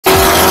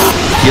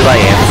here I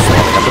am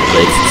slamming on the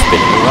brakes and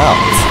spinning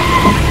around.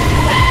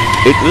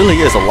 It really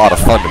is a lot of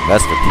fun to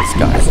mess with these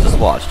guys. Just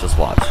watch, just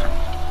watch.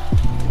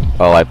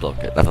 Oh, I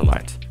broke it. Never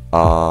mind.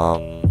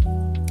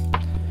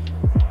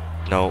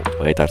 No,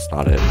 wait, that's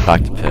not it.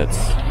 Back to pits.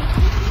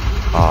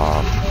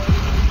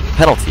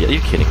 Penalty, are you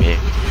kidding me?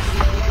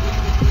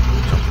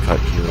 Jump cut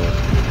here.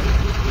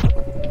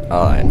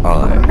 Alright.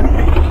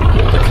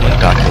 They're coming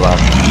back around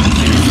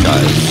these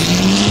guys.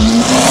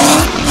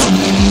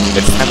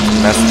 It's time to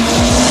mess with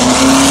them.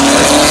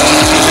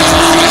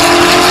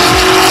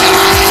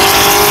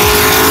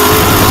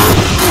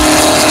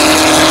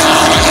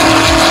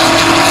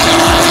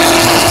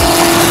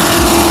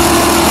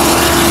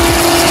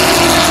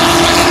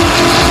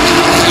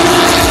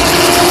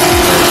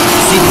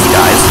 See these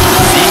guys?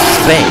 See?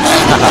 Bang!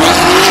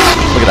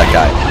 Look at that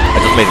guy. I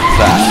just made him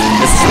crash.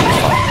 This is really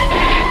fun.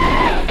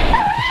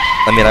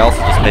 I mean, I also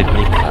just made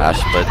me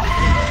crash, but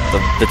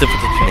the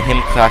difference between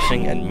him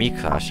crashing and me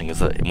crashing is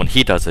that when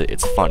he does it,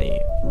 it's funny.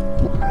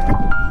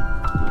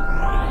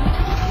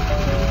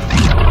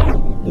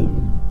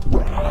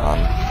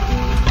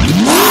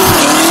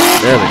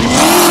 There we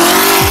go.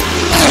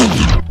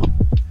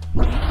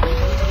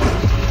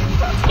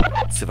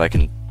 Let's see if I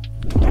can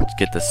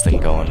get this thing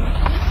going.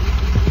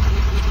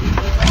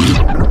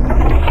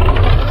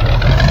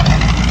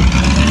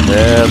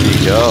 There we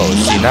go.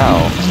 See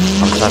now,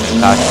 I'm having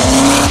passion.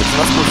 Which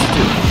you're not supposed to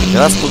do.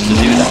 You're not supposed to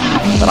do that.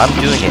 But I'm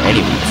doing it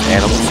anyways,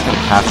 and I'm just kind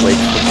of halfway to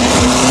the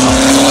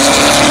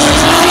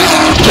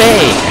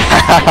bang!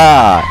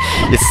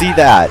 You see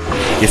that?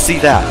 You see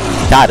that?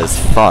 That is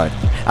fun.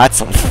 That's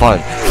some fun.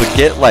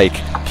 Forget like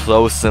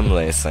pro sim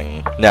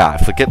racing. Nah,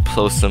 forget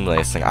pro sim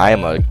racing. I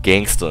am a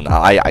gangster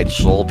now. I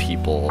troll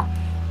people.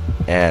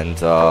 And,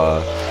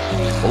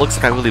 well, looks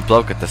like I really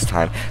broke it this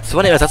time. So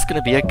anyways, that's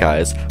gonna be it,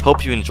 guys.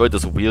 Hope you enjoyed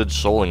this weird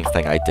trolling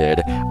thing I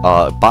did.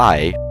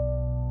 Bye.